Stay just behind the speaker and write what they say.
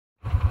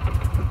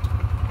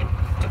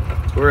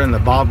We're in the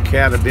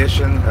Bobcat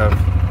edition of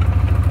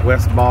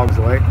West Boggs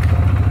Lake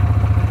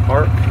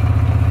Park,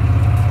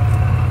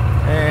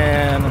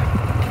 and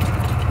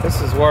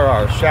this is where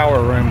our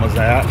shower room was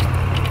at.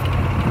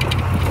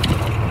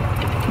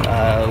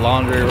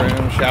 Laundry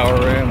room, shower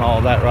room, all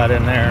that right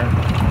in there.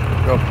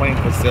 Real clean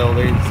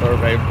facility,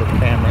 surveyed with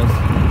cameras.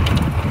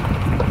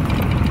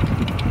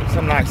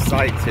 Some nice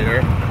sights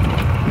here.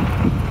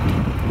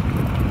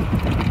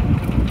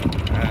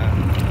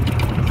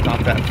 It's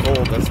not that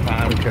full this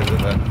time because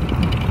of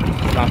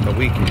it's not the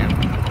weekend.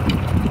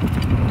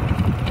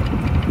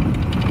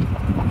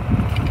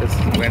 This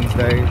is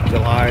Wednesday,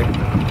 July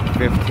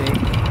 15th,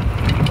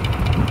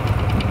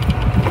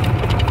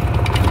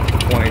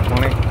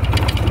 2020.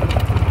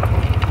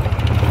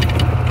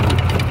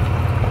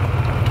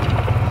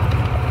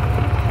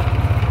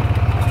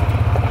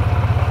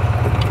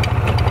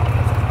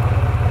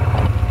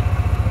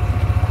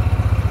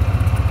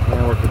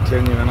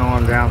 Continuing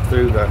on down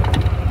through the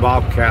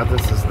Bobcat.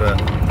 This is the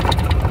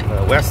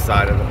west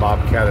side of the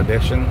Bobcat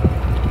edition.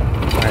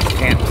 Nice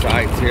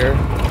campsites here.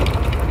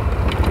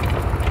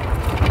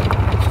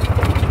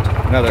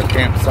 Another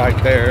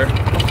campsite there.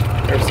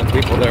 There's some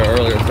people there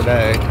earlier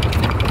today.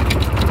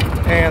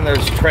 And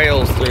there's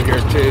trails through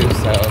here too,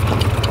 so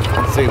you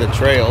can see the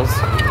trails.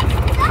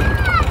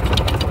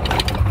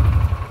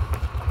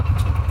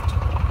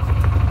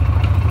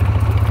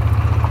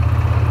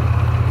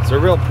 It's a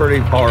real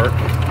pretty park.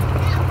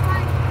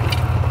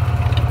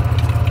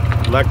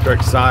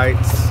 Electric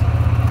sites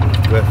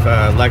with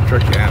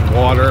electric and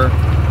water.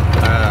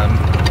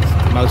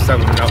 Most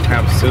of them don't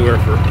have sewer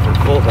for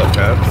full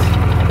hookups.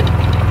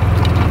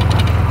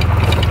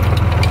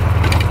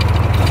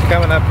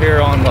 Coming up here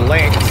on the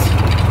links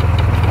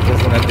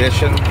is an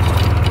addition.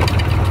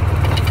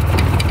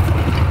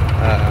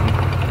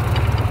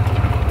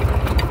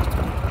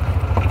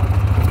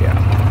 Yeah,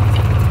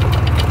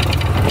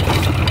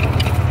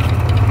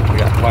 we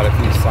got quite a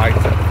few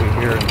sites up through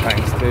here and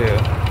things too.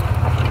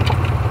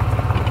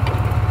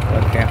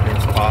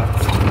 Camping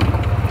spots.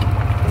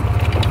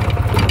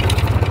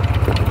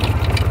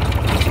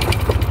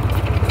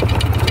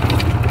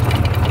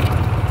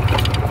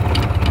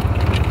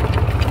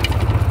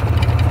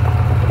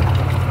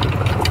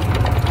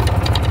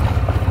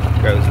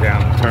 Goes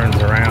down and turns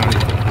around. You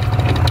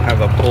can have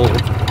a pull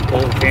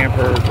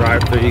camper,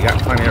 drive through. You got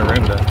plenty of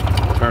room to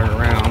turn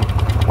around.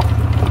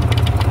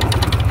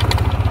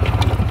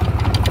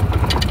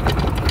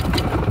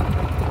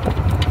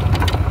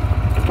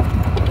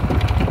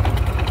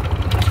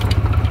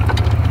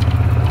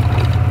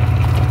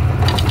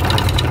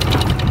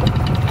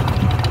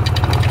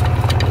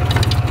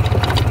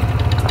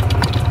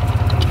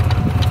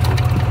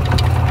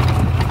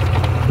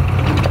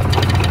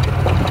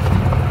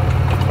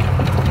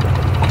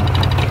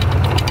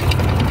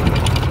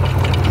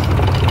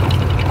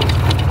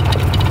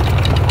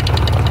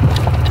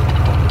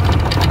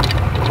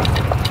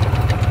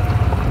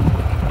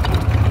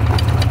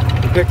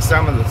 Pick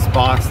some of the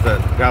spots that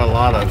got a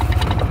lot of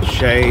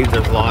shade.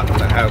 There's a lot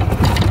that have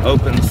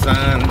open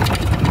sun,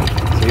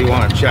 so you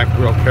want to check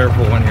real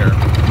careful when you're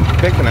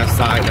picking a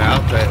site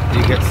out that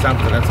you get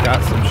something that's got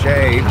some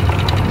shade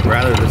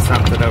rather than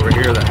something over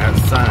here that has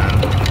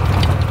sun.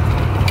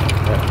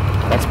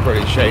 That's a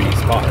pretty shady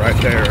spot right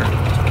there.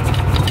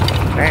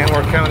 And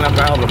we're coming up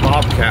out of the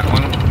Bobcat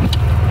one.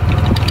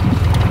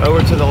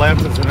 Over to the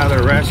left is another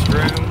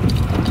restroom,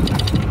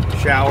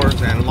 showers,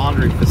 and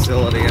laundry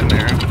facility in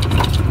there.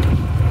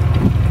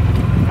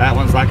 That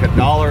one's like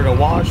 $1 to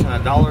wash and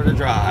 $1 to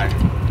dry.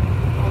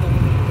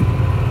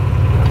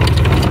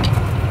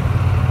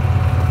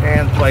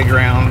 And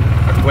playground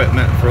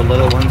equipment for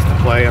little ones to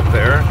play up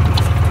there.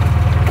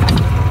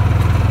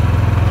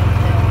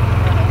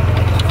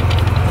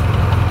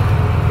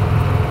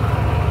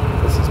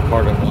 This is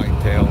part of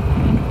Whitetail.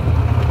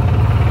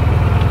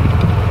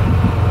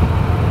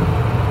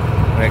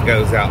 And it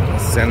goes out in the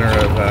center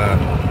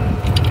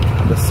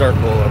of the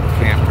circle of the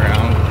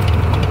campground.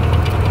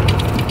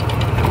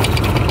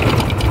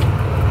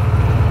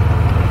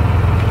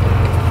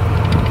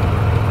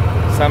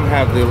 Some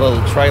have the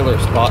little trailer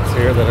spots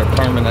here that are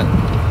permanent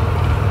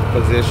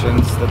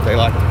positions that they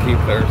like to keep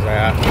theirs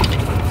at.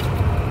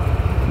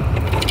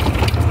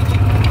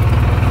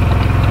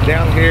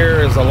 Down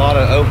here is a lot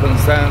of open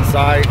sun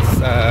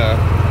sites.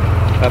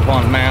 Up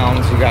on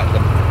mounds, you got the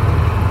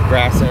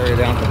grass area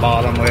down at the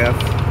bottom with.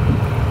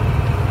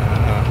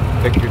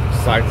 Pick your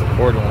sites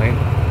accordingly.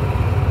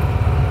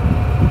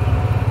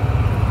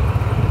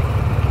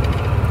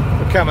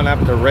 We're coming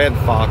up to Red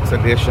Fox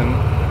edition.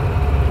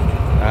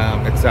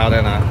 It's out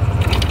in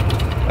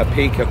a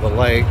peak of the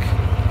lake.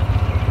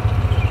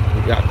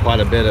 We've got quite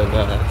a bit of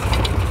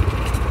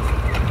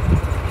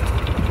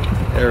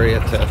area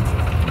to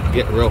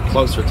get real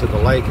closer to the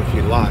lake if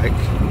you like.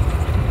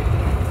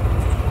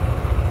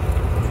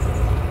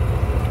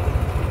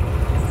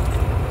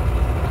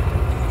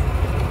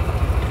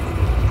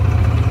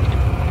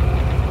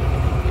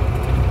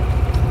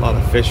 A lot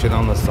of fishing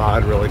on the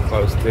side really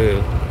close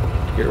too.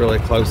 Get really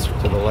closer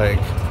to the lake.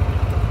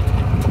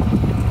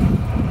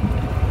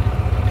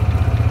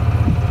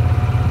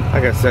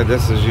 Like I said,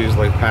 this is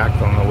usually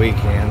packed on the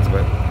weekends,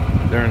 but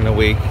during the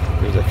week,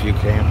 there's a few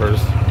campers.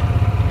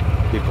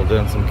 People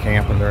doing some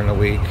camping during the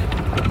week.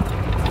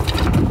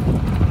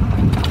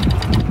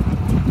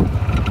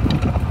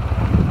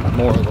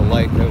 More of the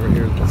lake over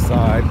here to the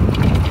side.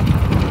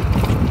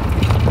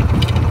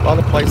 A lot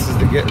of places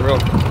to get real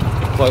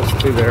close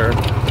to there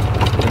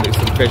and do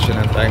some fishing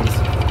and things.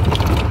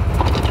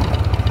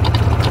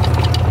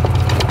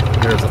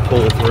 There's a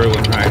pull through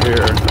one right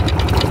here.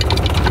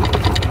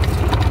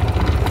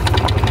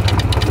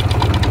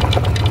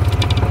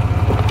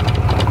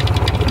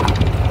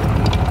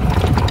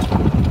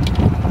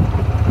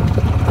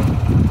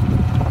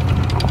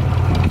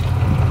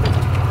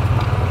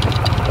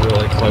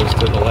 Really close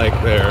to the lake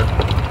there.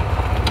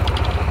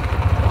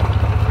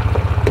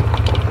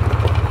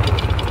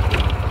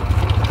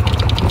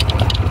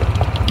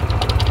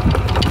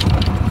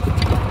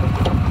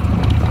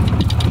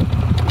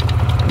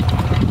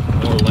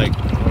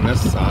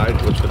 Side,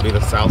 which would be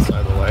the south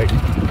side of the lake.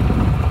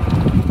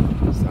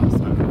 South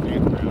side of the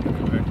campground,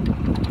 anyway.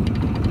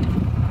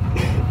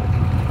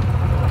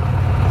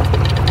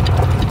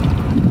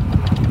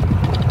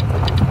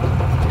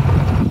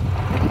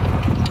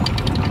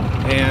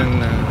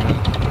 And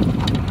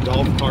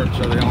golf carts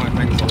are the only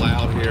things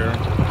allowed here.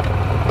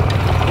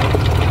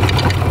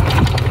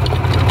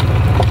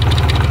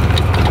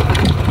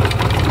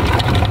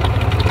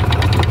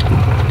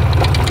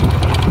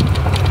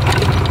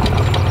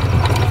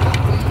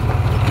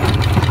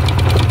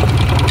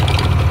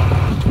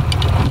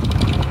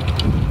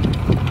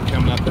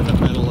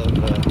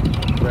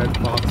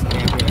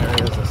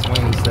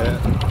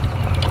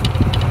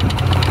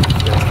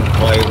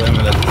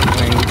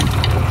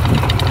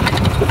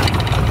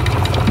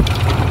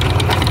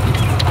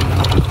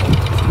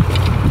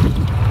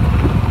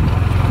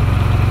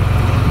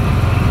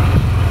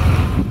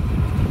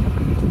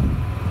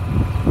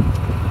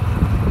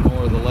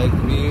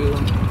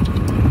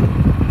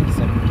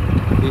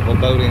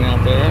 Boating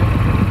out there.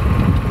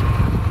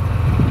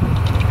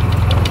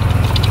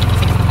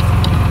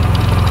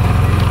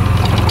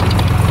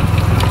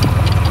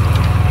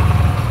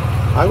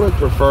 I would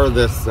prefer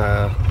this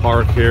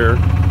park here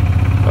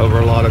over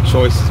a lot of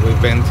choices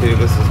we've been to.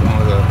 This is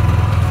one of the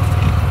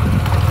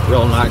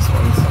real nice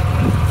ones.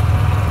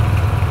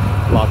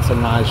 Lots of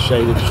nice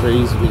shaded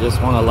trees if you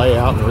just want to lay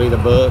out and read a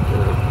book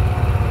or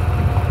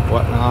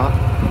whatnot.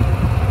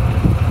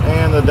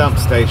 And the dump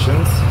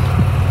stations.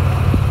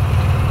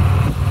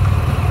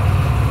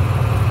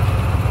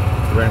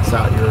 Rinse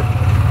out your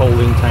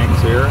holding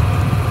tanks here.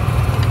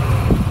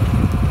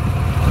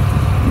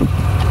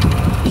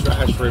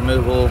 Trash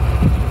removal.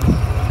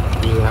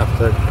 You have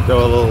to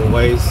go a little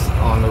ways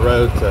on the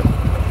road to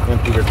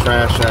empty your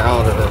trash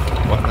out or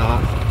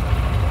whatnot.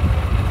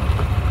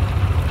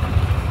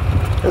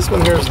 This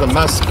one here is the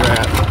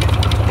Muskrat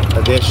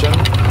edition.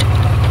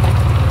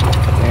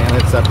 And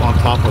it's up on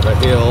top of a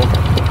hill.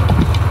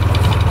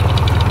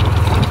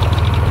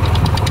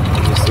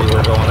 You see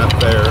we're going up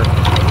there.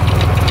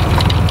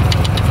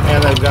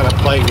 And they've got a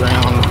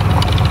playground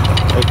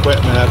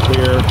equipment up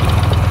here.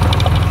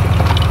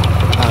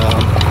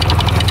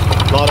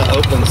 A lot of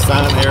open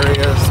sun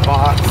area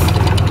spots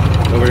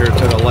over here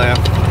to the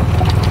left.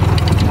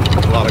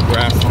 A lot of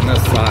grass on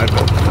this side,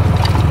 but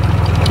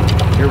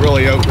you're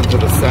really open to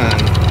the sun.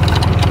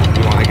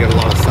 You want to get a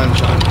lot of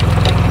sunshine.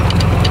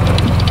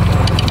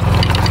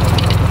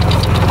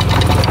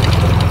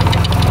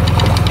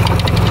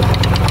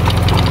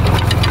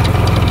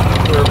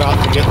 We're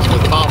about to get to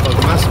the top of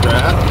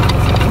Muskrat.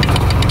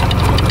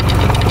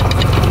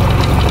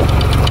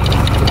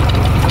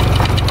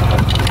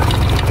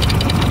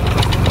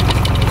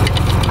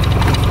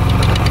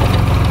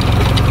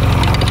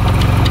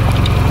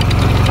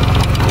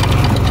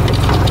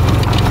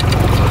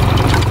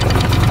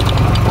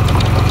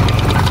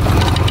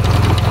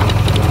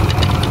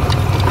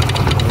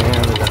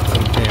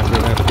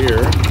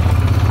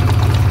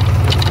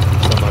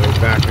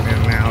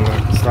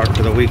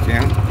 For the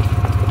weekend.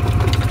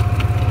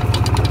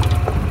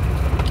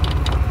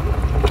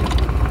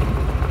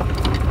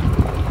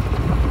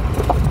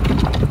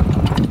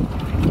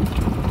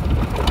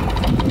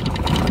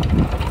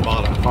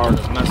 Bottom part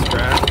of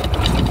Muskrat.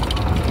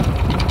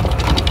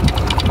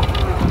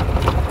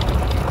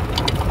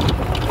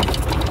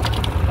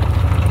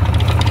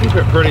 Keep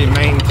it pretty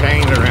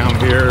maintained around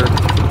here.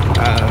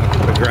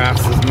 The grass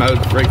is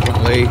mowed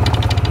frequently,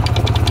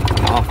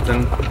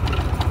 often.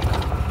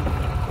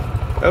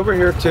 Over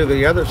here to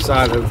the other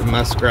side of the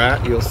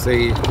Muskrat, you'll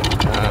see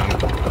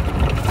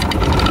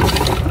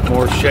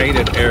more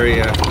shaded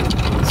area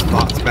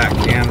spots back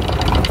in.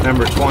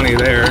 Number 20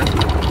 there.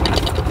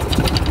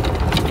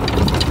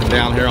 And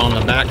down here on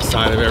the back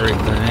side of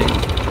everything,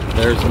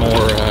 there's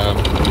more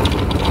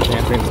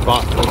camping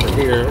spots over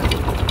here.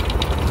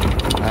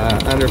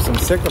 Under some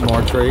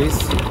sycamore trees.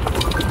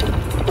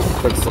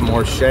 Put some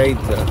more shade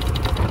to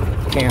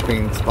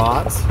camping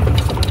spots.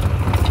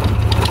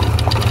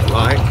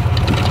 Like.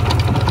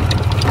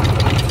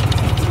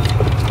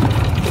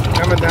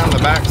 Coming down the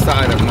back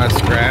side of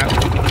Muskrat.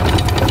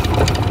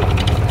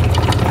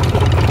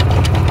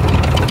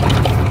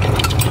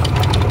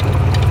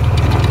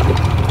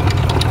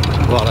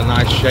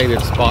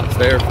 shaded spots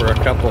there for a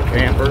couple of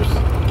campers.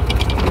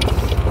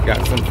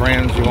 Got some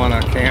friends you want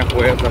to camp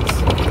with. That's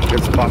a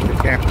good spot to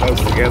camp close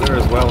together,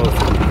 as well as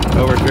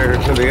over here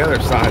to the other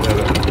side of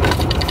it.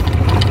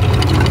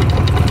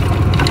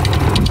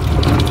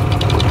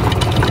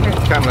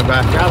 It's coming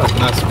back out of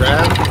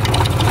Muskrat,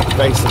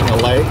 facing the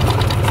lake.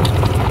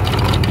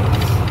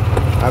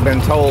 I've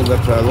been told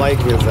that the lake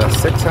is a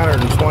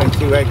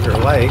 622-acre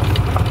lake.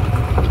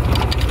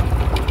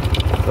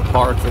 The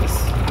park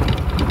is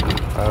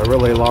a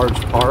really large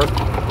park.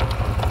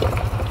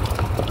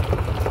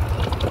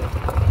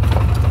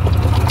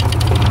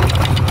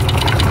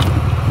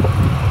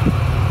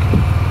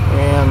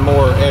 And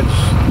more edge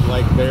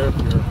lake there if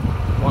you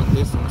want to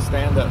do some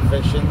stand-up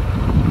fishing.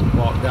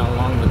 Walk down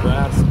along the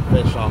grass and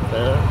fish off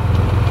there.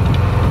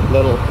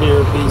 Little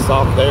pier piece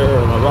off there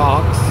on the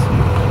rocks.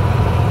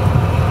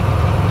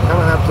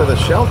 Coming up to the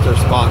shelter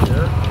spot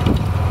here.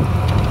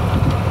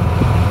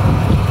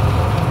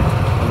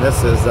 And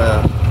this is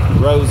a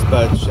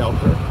Rosebud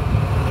shelter.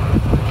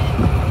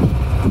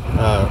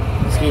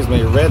 Excuse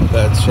me,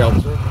 Redbud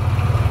shelter.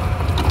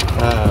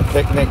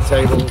 Picnic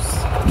tables,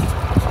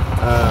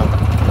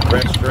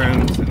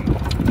 restrooms,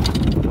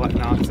 and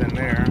whatnot's in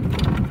there.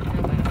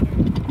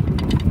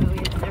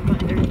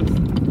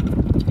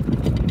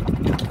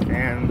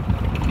 And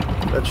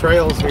the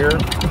trails here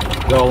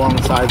go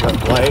alongside the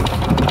lake.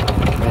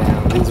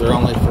 And these are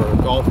only for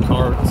golf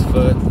carts,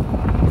 foot,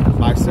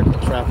 bicycle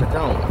traffic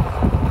only.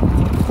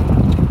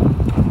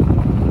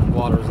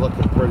 Water's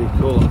looking pretty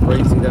cool and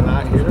breezy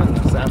tonight here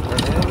this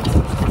afternoon.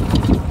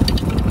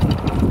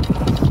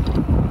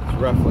 It's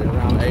roughly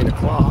around 8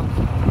 o'clock.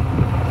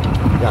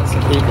 Got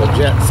some people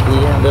jet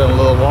skiing, doing a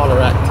little water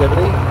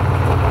activity.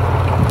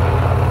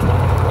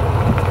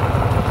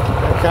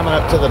 And coming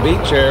up to the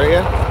beach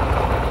area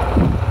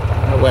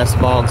at West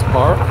Boggs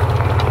Park.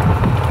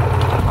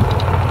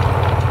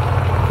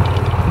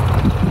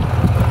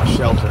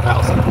 Shelter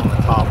house up on the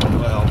top as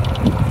well.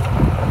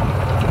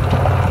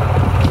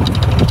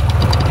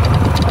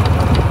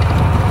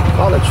 A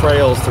lot of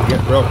trails to get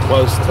real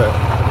close to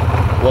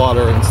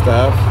water and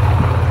stuff.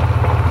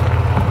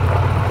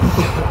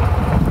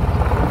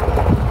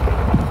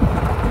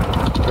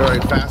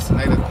 Very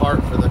fascinating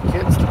part for the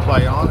kids to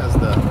play on is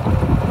the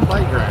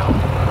playground.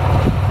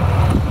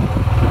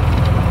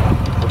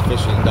 The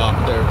fishing dock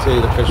there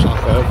too to fish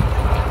off of.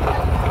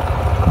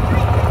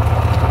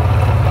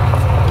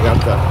 We got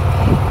the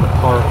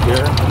park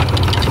here.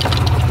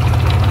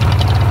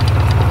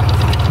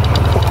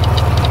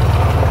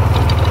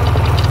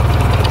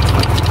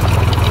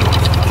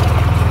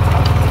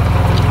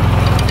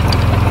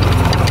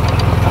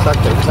 Looks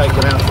like they've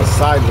taken out the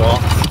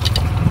sidewalks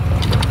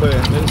and put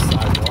in new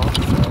sidewalks.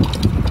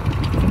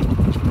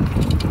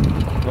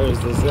 So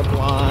there's the zip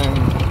line,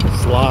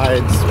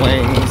 slides,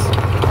 swings,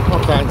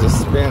 all kinds of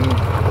spin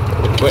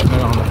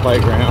equipment on the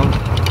playground.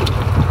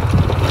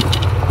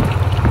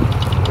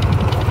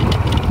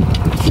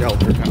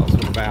 Shelter house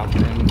with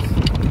bathrooms.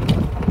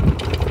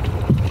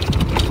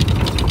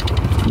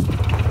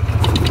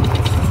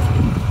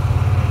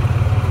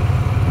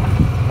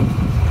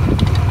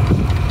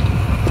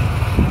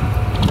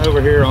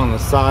 Over here on the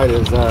side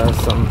is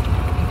some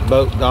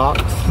boat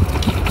docks.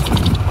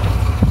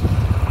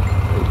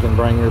 You can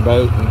bring your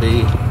boat and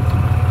be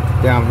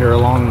down here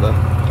along the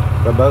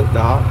boat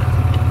dock.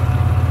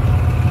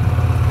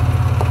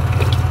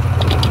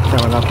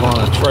 Coming up on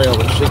a trail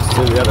that shoots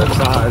to the other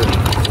side.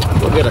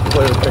 And we'll get a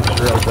clear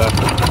picture of the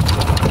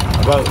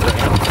boat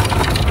ramp.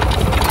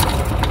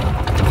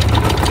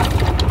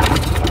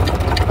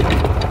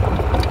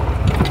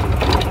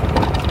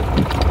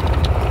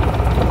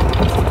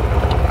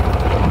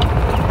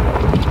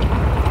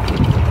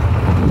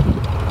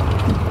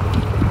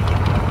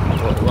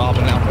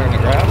 Robin out there in the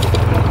grass.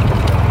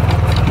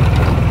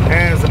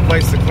 And there's a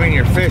place to clean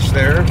your fish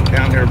there,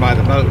 down here by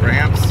the boat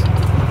ramps.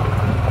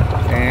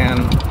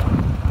 And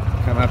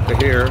come up to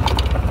here.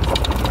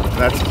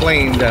 That's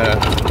cleaned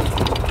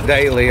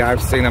daily.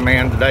 I've seen a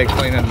man today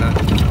cleaning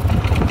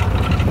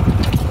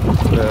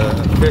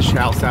the fish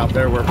house out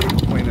there where people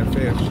clean their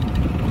fish.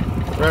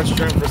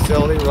 Restroom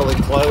facility really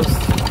close.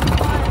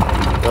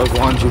 Those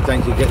ones you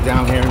think you get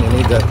down here and you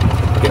need to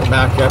get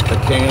back up to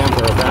camp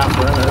or a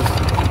bathroom. There's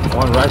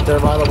one right there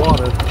by the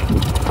water.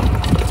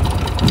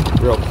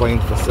 Real clean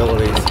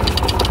facilities.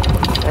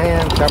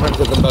 And coming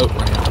to the boat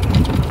ramp.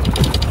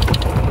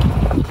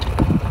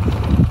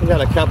 We got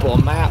a couple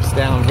of maps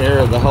down here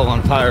of the whole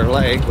entire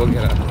lake. We'll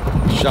get a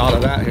shot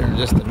of that here in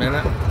just a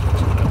minute.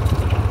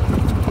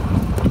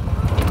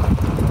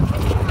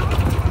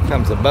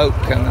 Comes a boat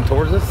coming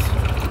towards us.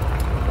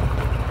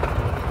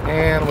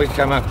 And we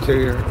come up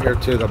to here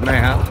to the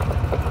map.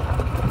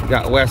 We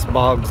got West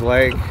Boggs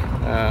Lake.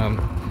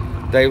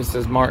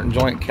 Davis's Martin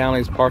Joint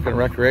County's Park and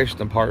Recreation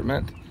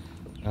Department.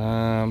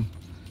 A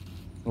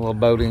little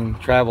boating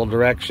travel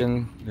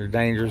direction, your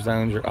danger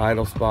zones, your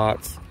idle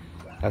spots.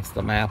 That's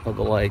the map of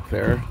the lake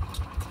there.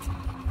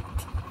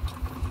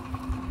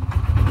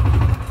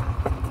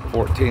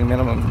 14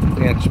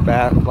 minimum inch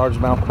bass,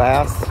 largemouth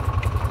bass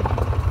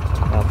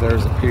out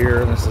there's a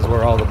pier, and this is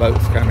where all the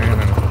boats come in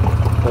and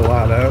pull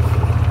out of.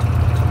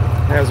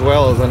 As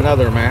well as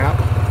another map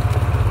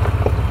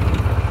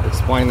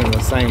explaining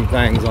the same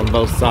things on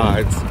both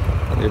sides.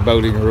 Your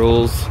boating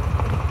rules,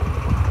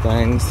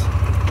 things.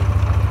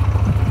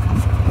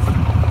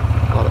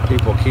 A lot of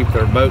people keep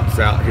their boats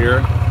out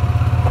here.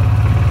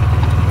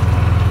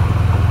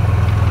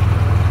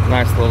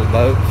 Nice little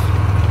boats.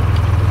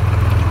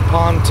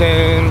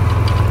 Pontoon,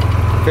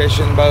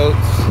 fishing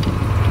boats.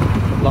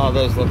 A lot of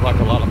those look like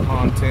a lot of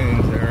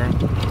pontoons there.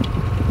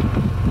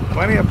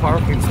 Plenty of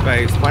parking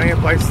space, plenty of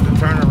places to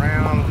turn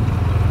around.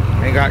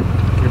 You got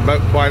your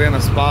boat quite in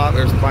a spot.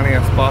 There's plenty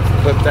of spots to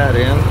put that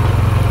in.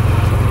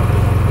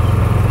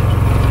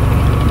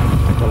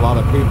 I think a lot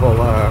of people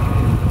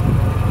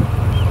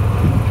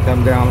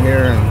come down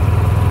here,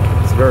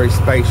 and it's very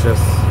spacious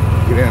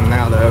to get in and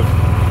out of.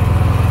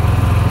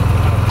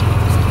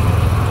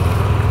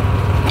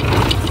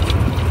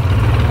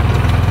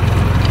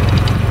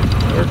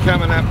 We're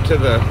coming up to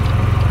the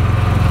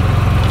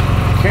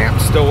camp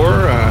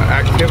store,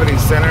 activity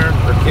center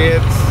for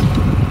kids.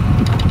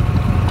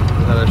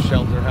 Another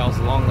shelter house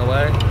along the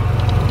way.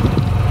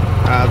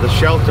 The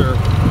shelter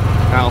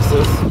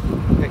houses,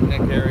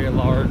 picnic area,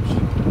 large.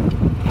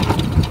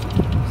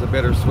 It's a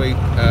bittersweet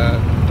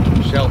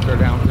shelter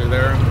down through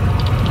there.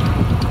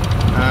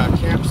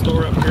 Camp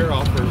store up here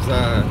offers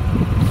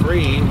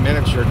free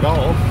miniature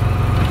golf,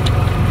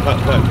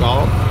 putt-putt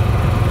golf.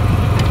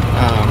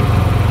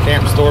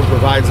 Camp store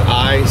provides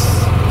ice,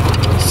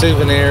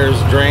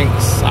 souvenirs,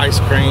 drinks, ice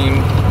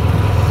cream,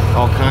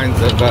 all kinds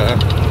of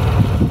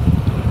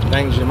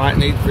things you might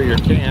need for your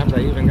camp.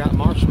 They even got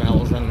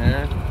marshmallows in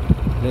there.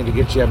 You need to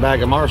get you a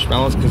bag of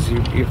marshmallows because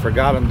you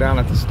forgot them down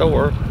at the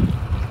store.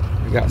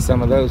 We got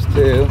some of those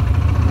too.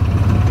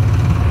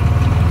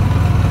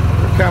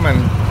 We're coming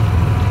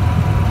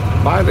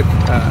by the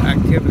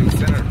activity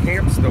center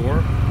camp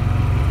store.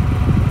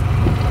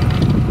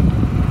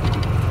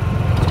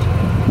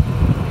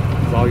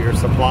 All your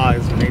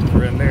supplies you need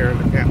for in there in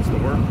the camp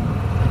store.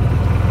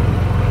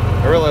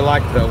 I really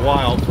like the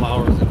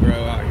wildflowers that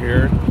grow out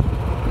here.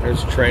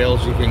 There's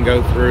trails you can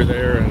go through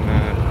there and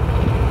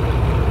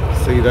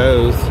see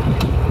those.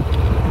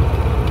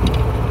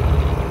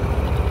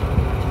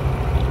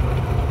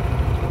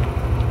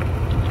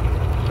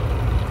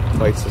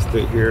 Places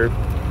through here.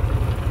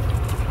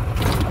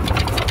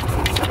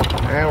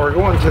 And we're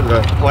going to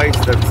the place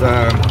that's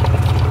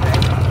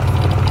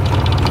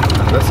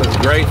this is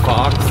Gray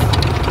Fox.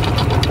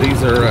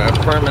 These are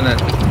permanent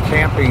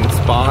camping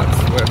spots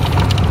with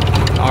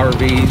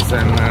RVs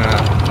and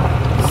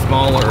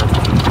smaller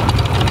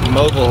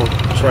mobile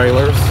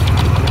trailers.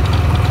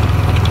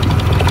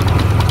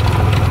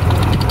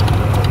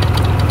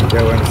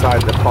 Go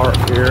inside the park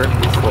here,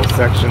 this little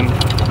section,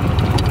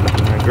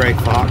 Gray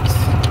Fox.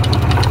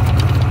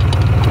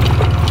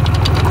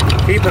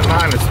 Keep in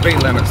mind the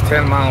speed limit's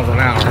 10 miles an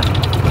hour.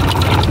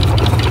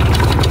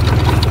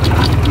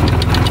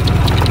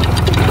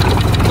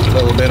 A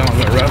little bit on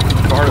the rough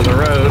part of the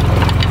road.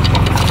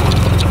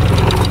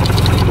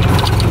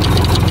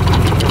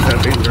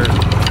 Like these are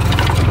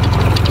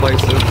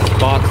places,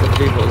 spots that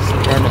people's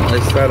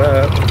permanently set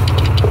up.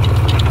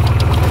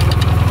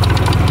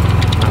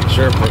 Not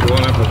sure if we're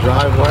going up a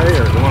driveway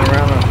or going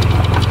around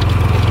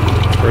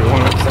we're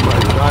going up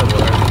somebody's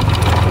driveway.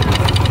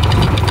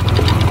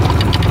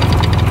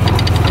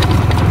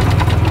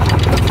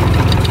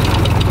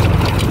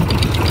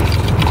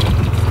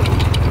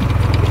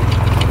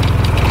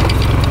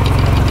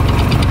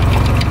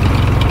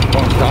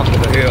 Top of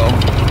the hill.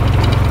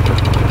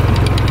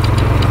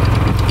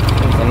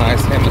 It's a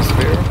nice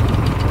hemisphere.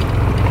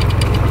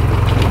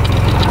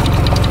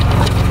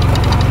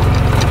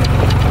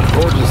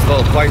 Gorgeous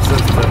little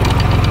places to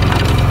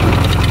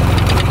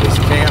just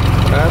camp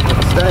up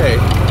and stay.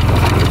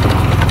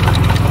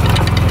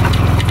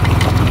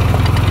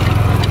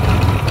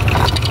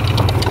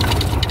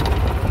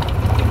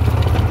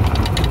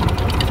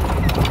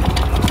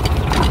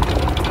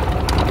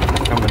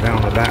 Coming down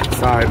the back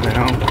side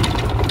now.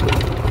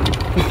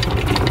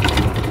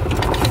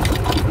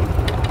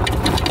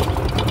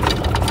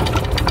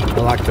 I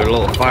like their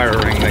little fire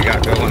ring they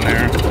got going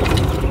there.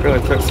 Really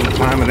took some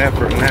time and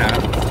effort in that.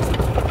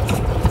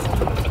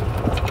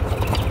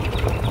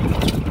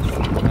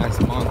 Nice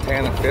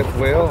Montana fifth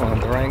wheel on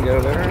a Durango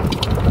there.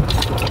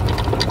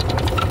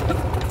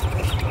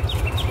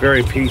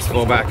 Very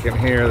peaceful back in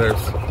here.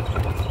 There's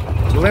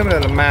a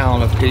limited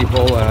amount of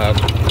people.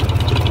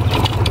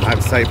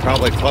 I'd say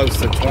probably close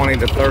to 20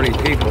 to 30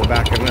 people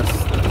back in this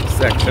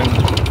section.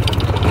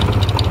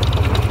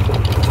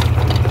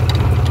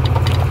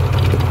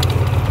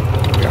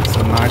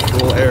 Nice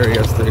little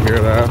areas through here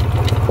though.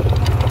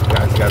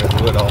 Guy's got his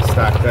wood all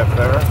stacked up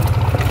there.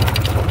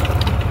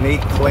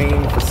 Neat,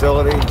 clean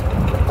facility.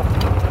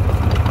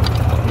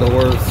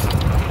 Doors.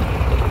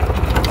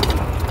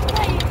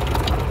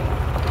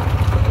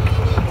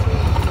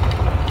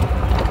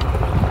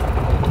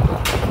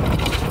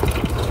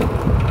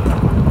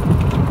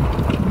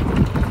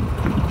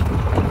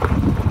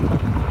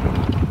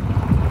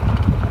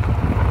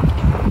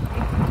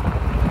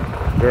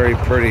 Very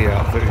pretty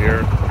outfit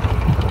here.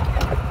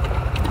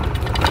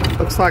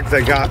 Looks like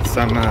they got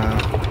some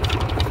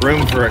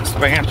room for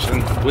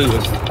expansion. We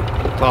was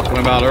talking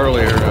about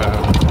earlier.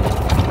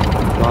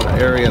 A lot of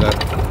area to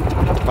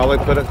probably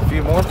put a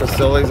few more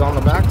facilities on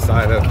the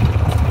backside of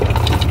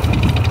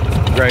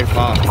gray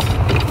fox.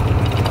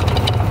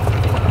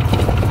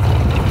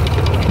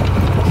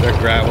 That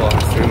gravel, I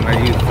assume they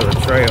use for the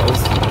trails.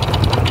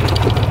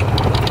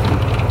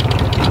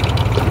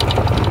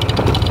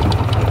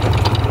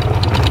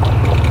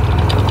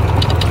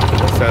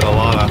 Said a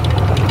lot of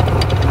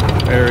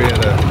area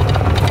to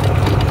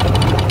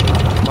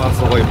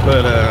possibly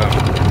put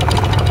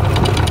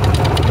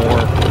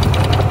more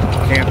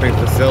camping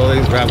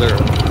facilities, rather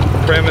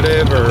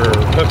primitive or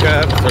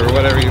hookups or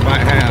whatever you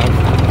might have.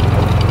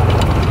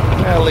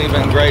 Yeah,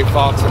 leaving Great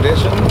Fox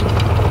Edition.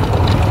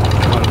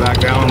 Going back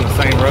down the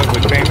same road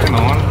we came in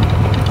on.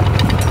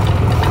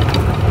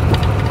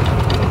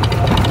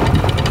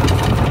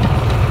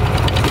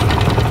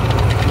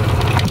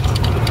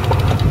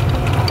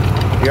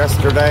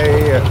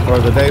 Yesterday or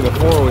the day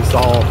before, we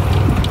saw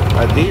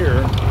a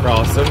deer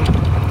crossing.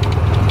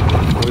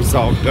 We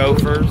saw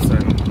gophers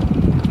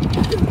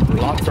and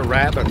lots of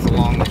rabbits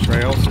along the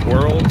trail,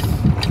 squirrels,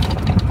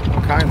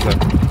 all kinds of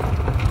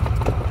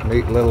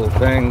neat little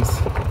things.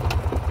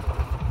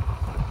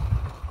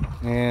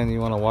 And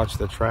you want to watch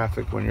the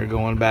traffic when you're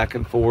going back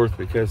and forth,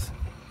 because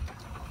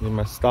you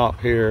must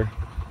stop here,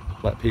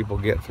 let people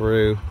get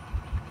through.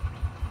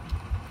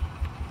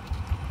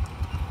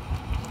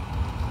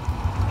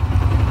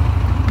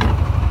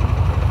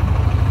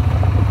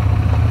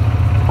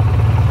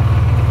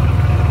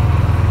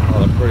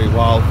 Pretty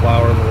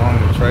wildflowers along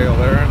the trail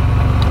there.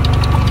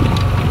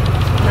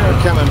 And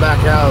we're coming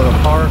back out of the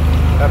park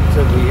up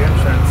to the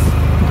entrance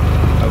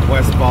of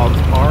West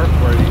Boggs Park,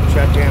 where you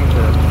check in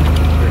for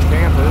your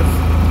campers.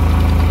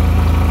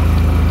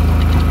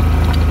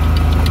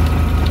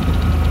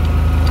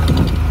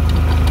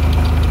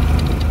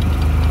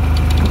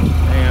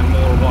 And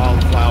more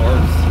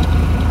wildflowers.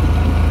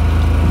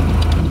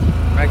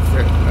 Makes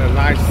it a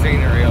nice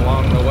scenery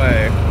along the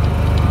way.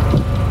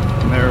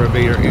 And there would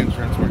be your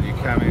entrance where you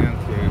come in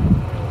to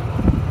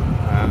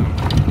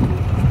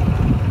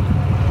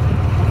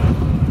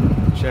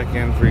check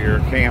in for your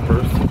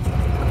campers.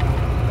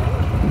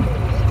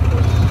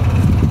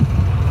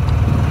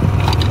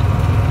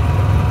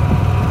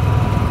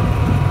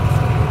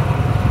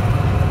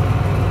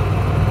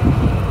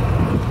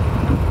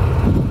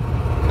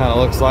 Kind of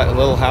looks like a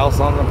little house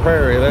on the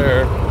prairie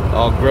there,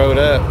 all growed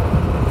up.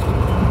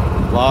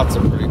 Lots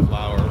of pretty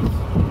flowers,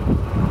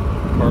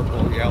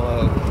 purple,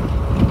 yellow.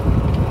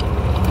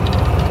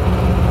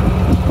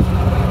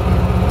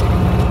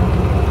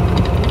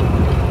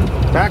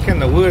 Back in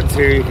the woods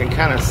here, you can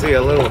kind of see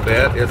a little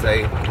bit, is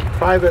a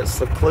private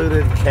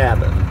secluded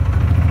cabin.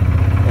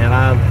 And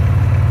I'm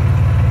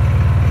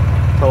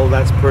told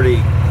that's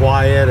pretty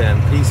quiet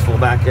and peaceful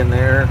back in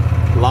there.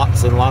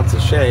 Lots and lots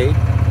of shade.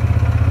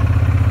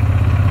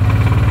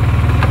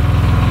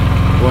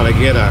 Want to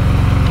get a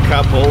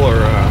couple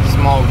or a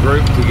small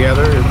group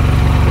together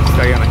and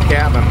stay in a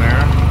cabin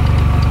there.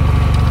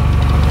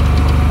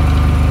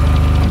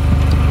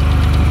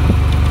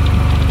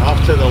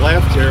 Off to the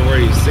left here, where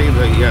you see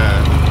the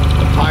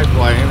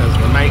pipeline, is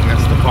the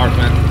maintenance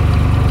department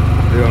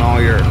doing all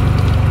your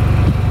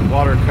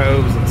water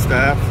coves and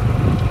stuff.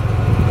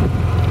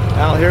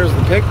 Now here's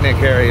the picnic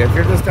area. If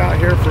you're just out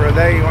here for a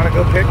day, you want to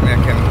go picnic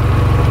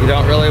and you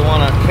don't really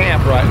want to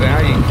camp right now,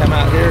 you can come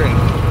out here and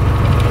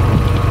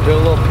do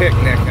a little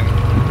picnic and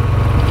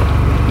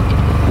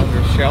have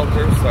your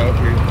shelter. So if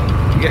you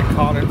get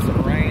caught in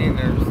some rain,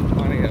 there's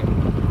plenty of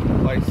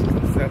places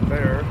to sit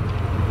there.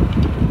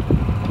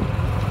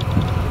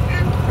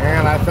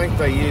 And I think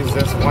they used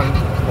this one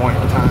point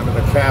in time of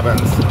the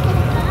cabins,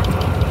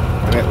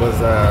 and it was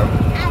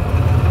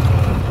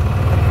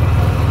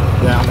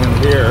down in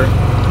here.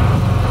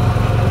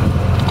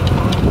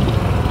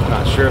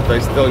 Not sure if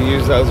they still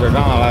use those or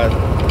not.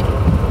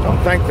 I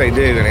don't think they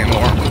do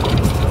anymore.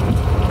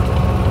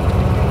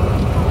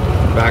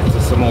 Back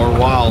to some more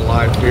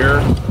wildlife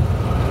here.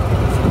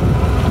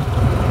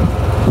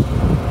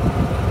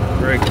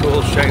 Very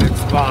cool shaded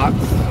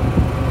spots,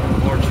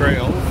 more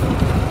trails.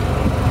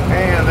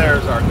 And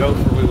there's our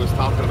gopher we was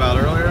talking about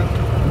earlier,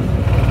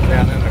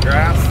 down in the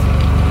grass.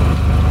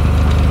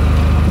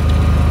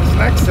 This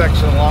next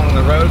section along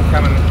the road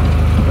coming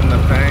from the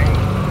thing,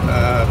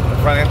 the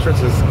front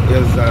entrance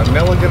is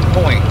Milligan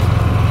Point.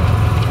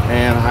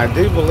 And I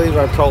do believe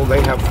I'm told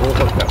they have full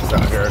hookups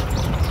out here.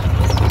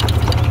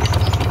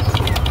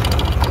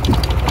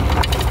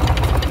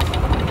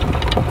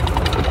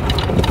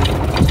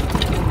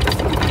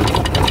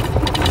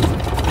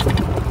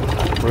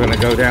 We're going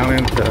to go down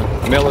into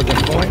Milligan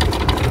Point.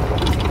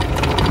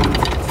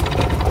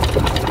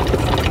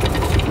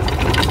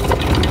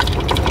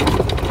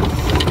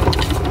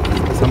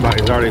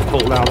 Somebody's already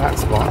pulled out that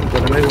spot and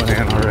put a new one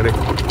in already.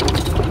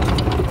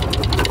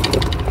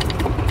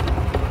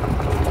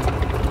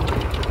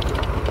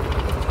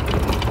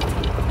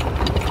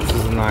 This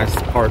is a nice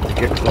part to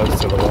get close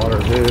to the water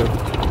too.